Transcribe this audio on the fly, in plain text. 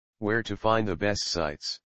Where to find the best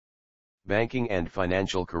sites. Banking and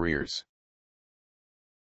financial careers.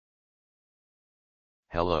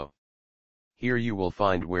 Hello. Here you will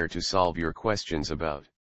find where to solve your questions about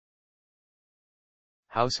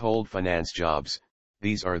household finance jobs.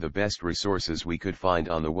 These are the best resources we could find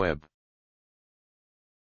on the web.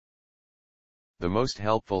 The most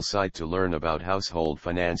helpful site to learn about household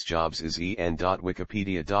finance jobs is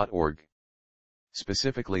en.wikipedia.org.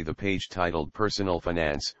 Specifically the page titled Personal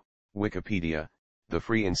Finance, Wikipedia, the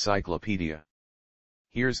free encyclopedia.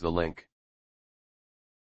 Here's the link.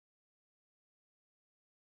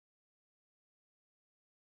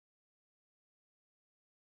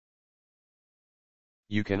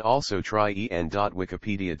 You can also try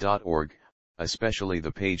en.wikipedia.org, especially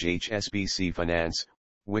the page HSBC Finance,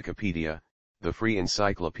 Wikipedia, the free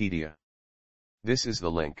encyclopedia. This is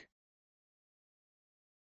the link.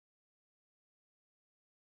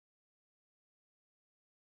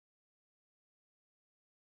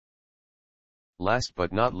 Last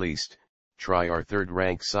but not least, try our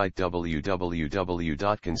third-rank site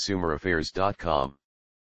www.consumeraffairs.com.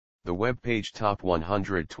 The web page top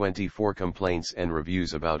 124 complaints and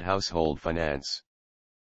reviews about household finance.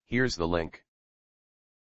 Here's the link.